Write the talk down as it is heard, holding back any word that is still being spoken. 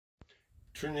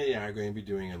Trinity and I are going to be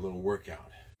doing a little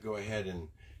workout. Go ahead and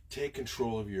take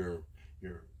control of your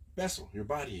vessel, your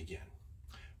body again.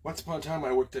 Once upon a time,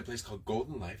 I worked at a place called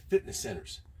Golden Life Fitness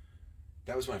Centers.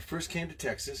 That was when I first came to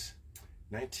Texas,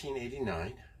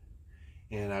 1989,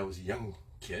 and I was a young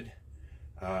kid,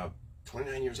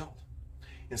 29 years old.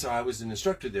 And so I was an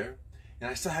instructor there, and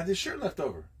I still had this shirt left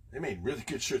over. They made really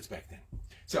good shirts back then.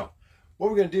 So what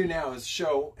we're going to do now is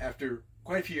show, after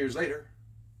quite a few years later,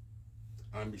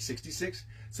 I'm going to be 66.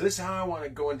 So this is how I want to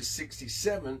go into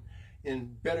 67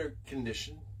 in better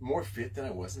condition, more fit than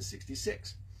I was in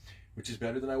 66, which is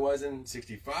better than I was in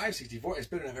 65, 64. It's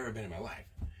better than I've ever been in my life.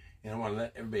 And I want to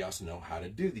let everybody else know how to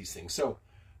do these things. So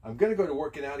I'm going to go to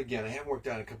working out again. I haven't worked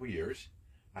out in a couple of years.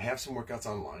 I have some workouts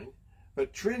online.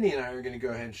 But Trinity and I are going to go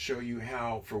ahead and show you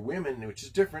how, for women, which is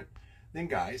different than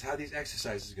guys, how these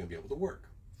exercises are going to be able to work.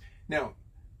 Now,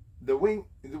 the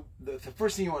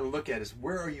first thing you want to look at is,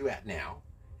 where are you at now?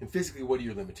 And physically, what are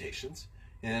your limitations?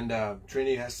 And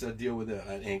Trinity has to deal with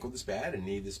an ankle that's bad, a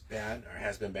knee that's bad, or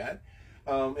has been bad,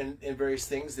 and various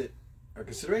things that are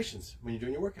considerations when you're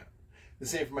doing your workout. The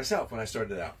same for myself. When I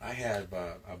started out, I had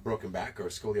a broken back, or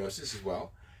scoliosis as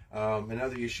well, and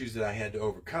other issues that I had to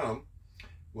overcome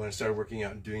when I started working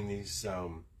out and doing these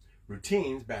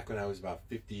routines back when I was about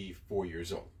 54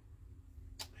 years old.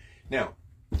 Now,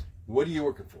 what are you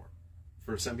working for?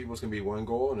 For some people, it's going to be one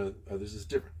goal, and others is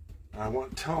different. I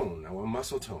want tone. I want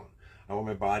muscle tone. I want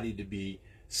my body to be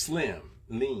slim,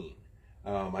 lean.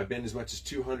 I've been as much as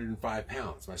 205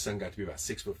 pounds. My son got to be about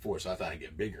 6'4", so I thought I'd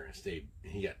get bigger and stay.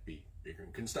 He got to be bigger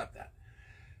and couldn't stop that.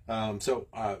 So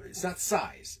it's not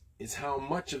size. It's how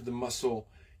much of the muscle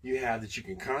you have that you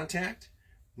can contact,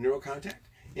 neural contact,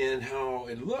 and how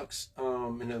it looks.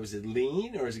 And is it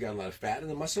lean, or has it got a lot of fat in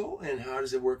the muscle? And how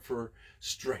does it work for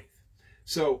strength?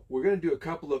 So we're going to do a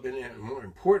couple of, and more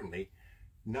importantly,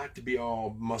 not to be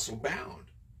all muscle bound.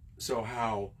 So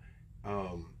how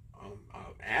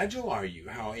agile are you?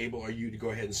 How able are you to go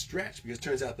ahead and stretch? Because it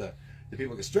turns out the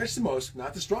people that can stretch the most,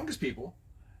 not the strongest people,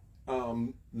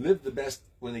 live the best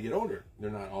when they get older.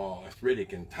 They're not all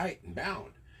arthritic and tight and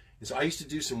bound. And so I used to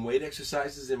do some weight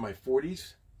exercises in my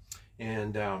 40s,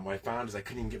 and what I found is I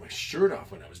couldn't even get my shirt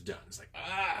off when I was done. It's like,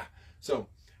 ah! So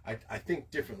I think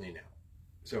differently now.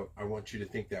 So I want you to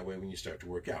think that way when you start to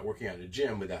work out. Working out in a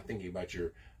gym without thinking about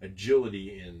your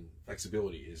agility and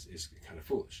flexibility is kind of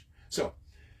foolish. So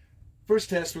first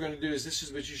test we're going to do is, this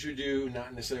is what you should do,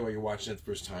 not necessarily while you're watching it the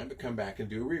first time, but come back and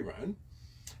do a rerun.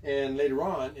 And later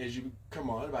on, as you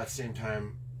come on about the same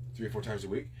time, 3 or 4 times a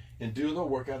week, and do a little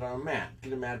workout on a mat.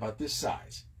 Get a mat about this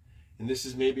size. And this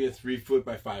is maybe a 3-foot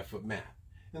by 5-foot mat.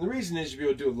 And the reason is, you'll be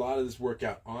able to do a lot of this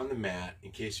workout on the mat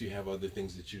in case you have other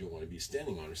things that you don't want to be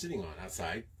standing on or sitting on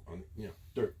outside on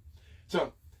dirt.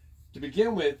 So to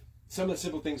begin with, some of the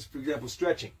simple things, for example,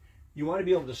 stretching. You want to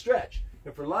be able to stretch.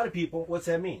 And for a lot of people, what's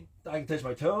that mean? I can touch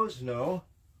my toes? No.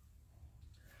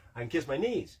 I can kiss my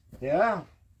knees? Yeah.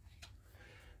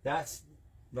 That's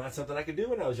not something I could do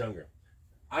when I was younger.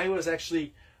 I was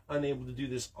actually unable to do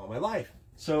this all my life.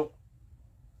 So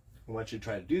I want you to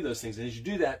try to do those things. And as you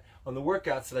do that, on the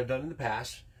workouts that I've done in the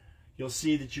past, you'll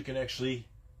see that you can actually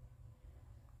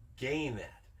gain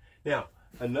that. Now,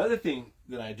 another thing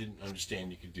that I didn't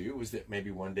understand you could do was that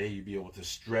maybe one day you'd be able to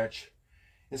stretch.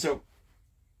 And so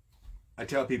I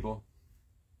tell people,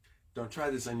 don't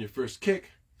try this on your first kick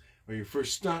or your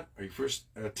first stunt or your first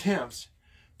attempts.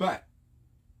 But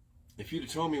if you'd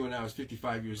have told me when I was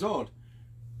 55 years old,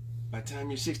 by the time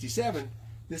you're 67,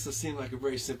 this will seem like a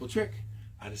very simple trick,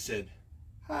 I'd have said,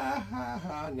 ha, ha,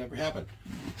 ha, never happened.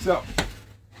 So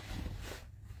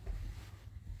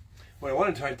what I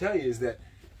want to try to tell you is that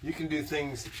you can do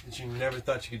things that you never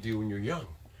thought you could do when you're young.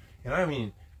 And I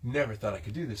mean, never thought I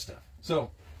could do this stuff.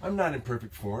 So I'm not in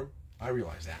perfect form. I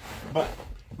realize that. But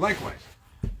likewise,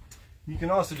 you can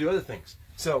also do other things.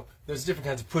 So there's different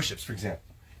kinds of push-ups, for example.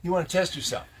 You want to test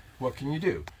yourself. What can you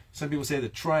do? Some people say the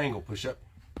triangle push-up,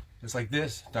 just like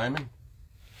this, diamond.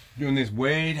 Doing this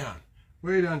way down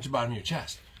at the bottom of your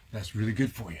chest. That's really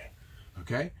good for you.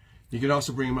 Okay? You can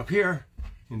also bring them up here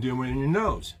and do them in your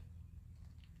nose.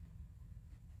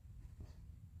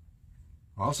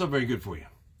 Also very good for you.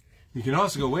 You can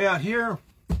also go way out here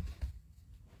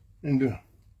and do.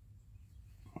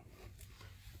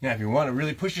 Now, if you want to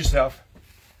really push yourself,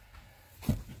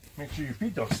 make sure your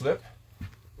feet don't slip.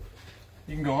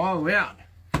 You can go all the way out.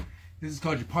 This is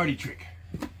called your party trick.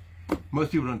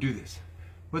 Most people don't do this.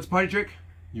 What's the party trick?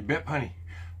 You bet money.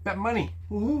 Bet money.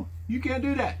 Woohoo! You can't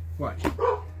do that. Watch.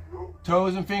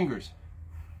 Toes and fingers.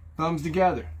 Thumbs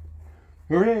together.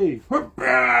 Hooray!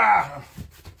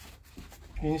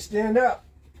 Can you stand up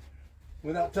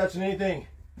without touching anything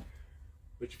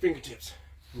but your fingertips?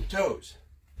 and your toes.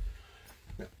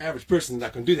 The average person is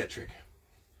not going to do that trick.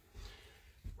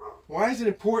 Why is it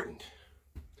important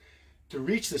to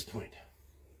reach this point?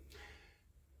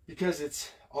 Because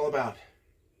it's all about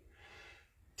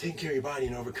taking care of your body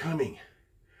and overcoming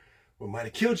what might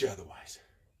have killed you otherwise.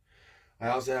 I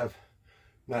also have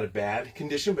not a bad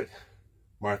condition, but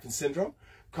Marfan syndrome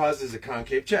causes a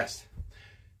concave chest.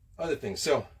 Other things.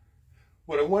 So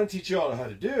what I want to teach you all how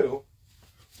to do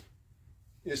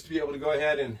is to be able to go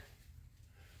ahead and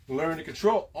learn to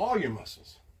control all your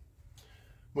muscles.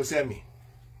 What's that mean?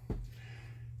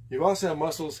 You also have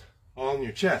muscles all in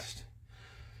your chest.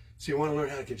 So you want to learn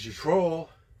how to control.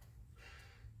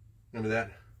 Remember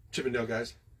that? Chippendale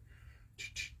guys.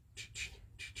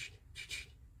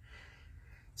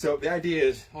 So the idea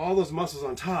is all those muscles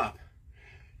on top,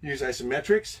 use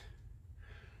isometrics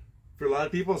for a lot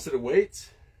of people instead of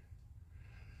weights.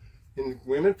 In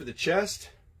women for the chest,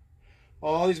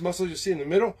 all these muscles you see in the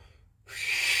middle,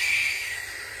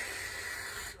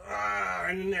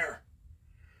 right in there.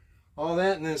 All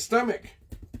that, and then the stomach.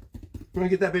 You want to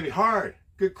get that baby hard,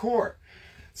 good core.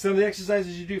 Some of the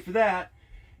exercises you do for that,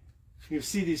 you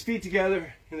see these feet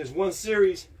together, and there's one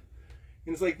series,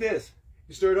 and it's like this.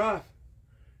 You start off,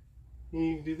 and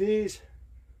you can do these.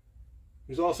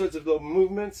 There's all sorts of little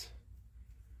movements,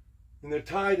 and they're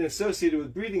tied and associated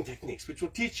with breathing techniques, which will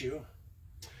teach you.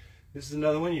 This is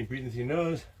another one. You breathe in through your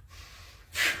nose.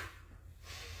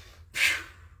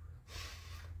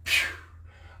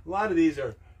 A lot of these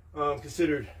are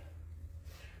considered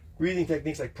breathing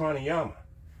techniques like pranayama.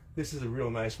 This is a real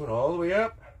nice one. All the way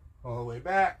up, all the way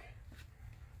back.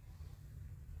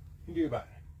 You do about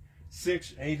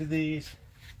 6, 8 of these.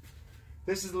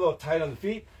 This is a little tight on the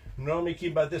feet. Normally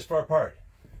keep about this far apart.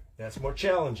 That's more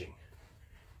challenging.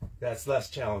 That's less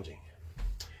challenging.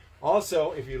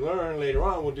 Also, if you learn later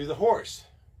on, we'll do the horse.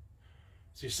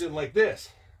 So you're sitting like this.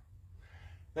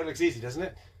 That looks easy, doesn't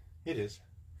it? It is.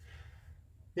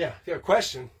 Yeah, if you have a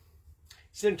question,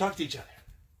 sit and talk to each other.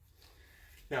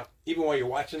 Now, even while you're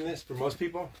watching this, for most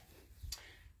people,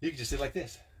 you can just sit like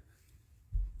this.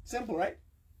 Simple, right?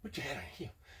 Put your head on your heel.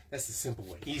 That's the simple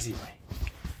way, easy way.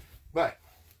 But,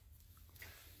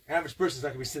 average person's not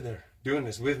going to be sitting there doing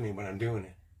this with me when I'm doing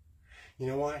it. You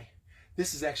know why?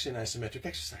 This is actually an isometric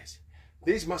exercise.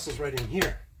 These muscles right in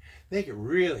here, they get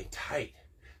really tight.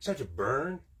 Start to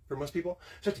burn for most people.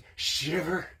 Start to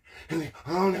shiver. And they,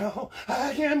 oh no,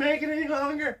 I can't make it any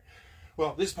longer.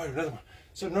 Well, this is part of another one.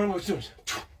 So normally what you're doing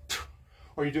is,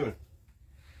 or you're doing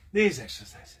these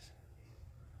exercises.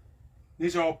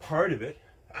 These are all part of it.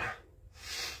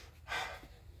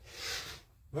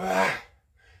 Of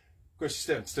course,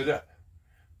 you stood up.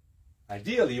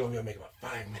 Ideally, you want to make about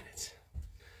 5 minutes.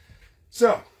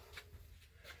 So,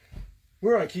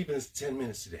 we're on keeping this to 10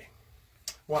 minutes today.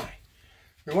 Why?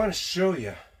 We want to show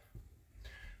you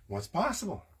what's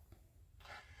possible.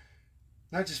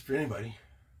 Not just for anybody,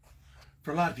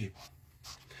 for a lot of people.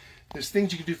 There's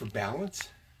things you can do for balance.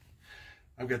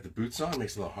 I've got the boots on, it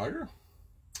makes it a little harder.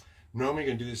 Normally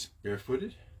you're going to do this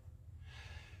barefooted.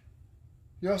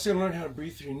 You're also going to learn how to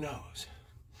breathe through your nose.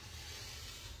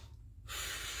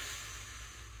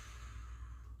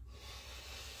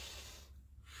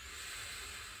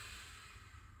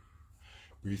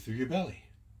 Breathe through your belly.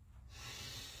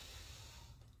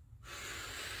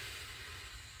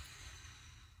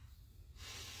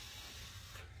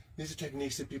 These are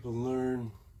techniques that people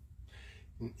learn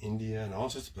in India and all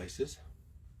sorts of places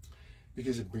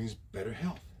because it brings better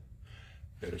health,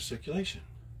 better circulation,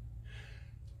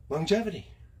 longevity.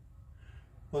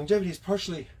 Longevity is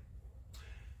partially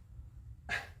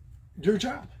your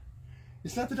job.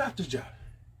 It's not the doctor's job.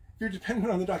 If you're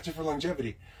dependent on the doctor for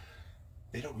longevity,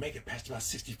 they don't make it past about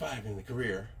 65 in the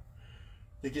career.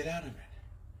 They get out of it.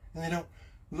 And they don't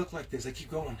look like this. They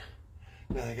keep going.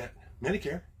 Now they got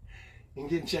Medicare and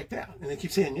getting checked out. And they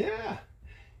keep saying, yeah,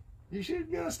 you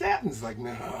should be on statins. Like,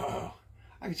 no,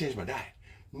 I can change my diet.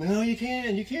 No, you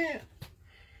can't. You can't.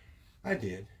 I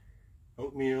did.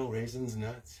 Oatmeal, raisins,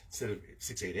 nuts, instead of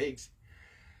 6, 8 eggs.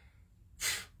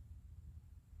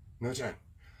 No time.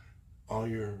 All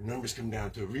your numbers come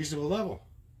down to a reasonable level.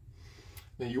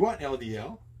 Now you want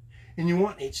LDL and you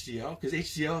want HDL because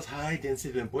HDL is high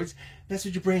density lipoids. That's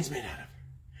what your brain's made out of.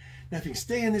 Now if you can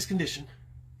stay in this condition,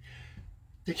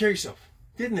 take care of yourself.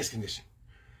 Get in this condition.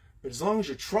 But as long as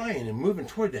you're trying and moving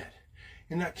toward that,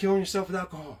 and not killing yourself with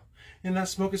alcohol, and not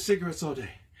smoking cigarettes all day,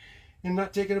 and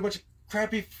not taking a bunch of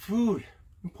crappy food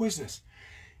and poisonous,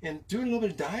 and doing a little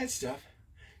bit of diet stuff,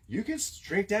 you can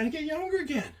shrink down and get younger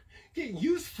again. Get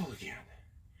youthful again.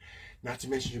 Not to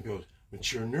mention you'll build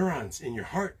mature neurons in your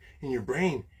heart, in your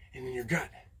brain, and in your gut.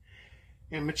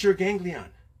 And mature ganglion.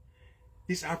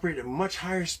 These operate at much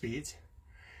higher speeds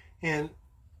and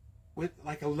with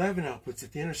like 11 outputs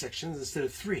at the intersections instead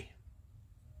of 3.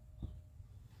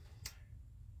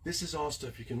 This is all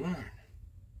stuff you can learn.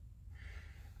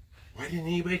 Why didn't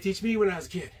anybody teach me when I was a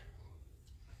kid?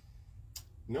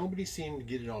 Nobody seemed to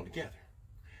get it all together.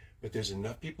 But there's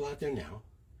enough people out there now.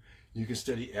 You can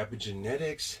study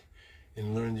epigenetics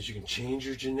and learn that you can change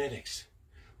your genetics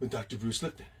with Dr. Bruce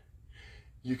Lipton.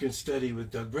 You can study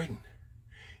with Doug Braden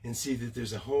and see that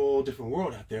there's a whole different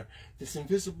world out there that's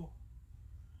invisible.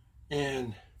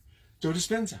 And Joe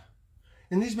Dispenza.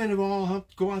 And these men have all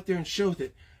helped go out there and show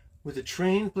that with a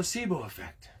trained placebo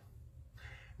effect.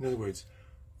 In other words,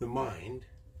 the mind,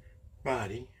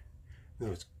 body, in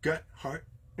other words, gut, heart,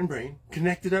 and brain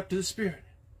connected up to the spirit,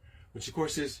 which of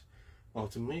course is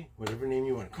ultimately whatever name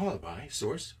you want to call it by,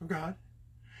 source or God.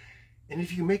 And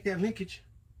if you make that linkage,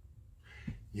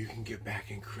 you can get back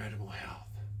incredible health.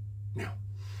 Now,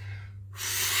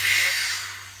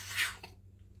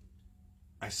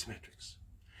 isometrics,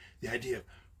 the idea of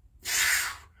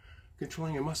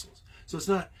controlling your muscles. So it's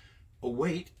not a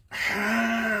weight.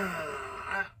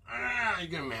 You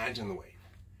can imagine the weight.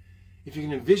 If you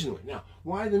can envision the weight. Now,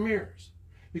 why the mirrors?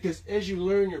 Because as you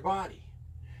learn your body,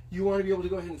 you want to be able to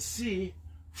go ahead and see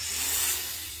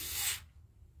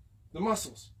the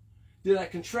muscles. Did I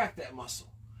contract that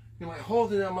muscle? Am I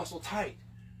holding that muscle tight?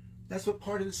 That's what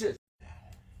part of this is.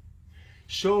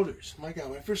 Shoulders. My God,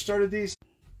 when I first started these.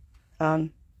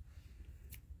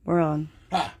 We're on.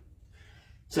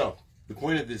 So, the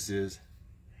point of this is,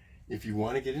 if you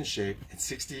want to get in shape, at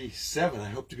 67, I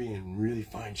hope to be in really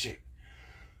fine shape.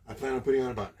 I plan on putting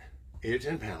on about 8 or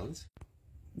 10 pounds.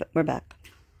 But we're back.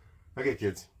 Okay,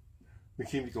 kids. We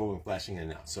keep going flashing in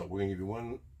and out. So we're going to give you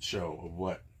one show of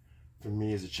what, for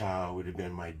me as a child, would have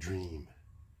been my dream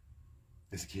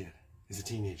as a kid, as a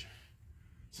teenager.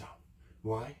 So,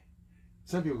 why?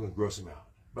 Some people are going to gross them out.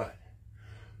 But,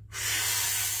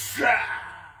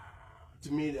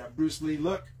 to me, that Bruce Lee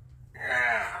look,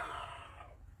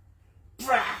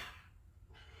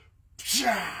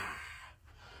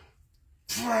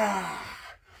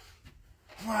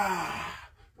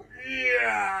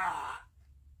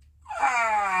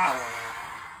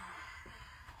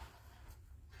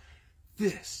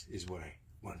 this is what I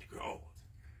wanted to grow old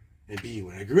and be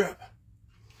when I grew up.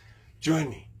 Join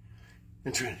me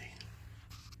in Trinity.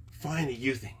 Find that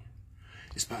you thing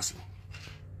is possible.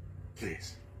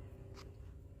 Please.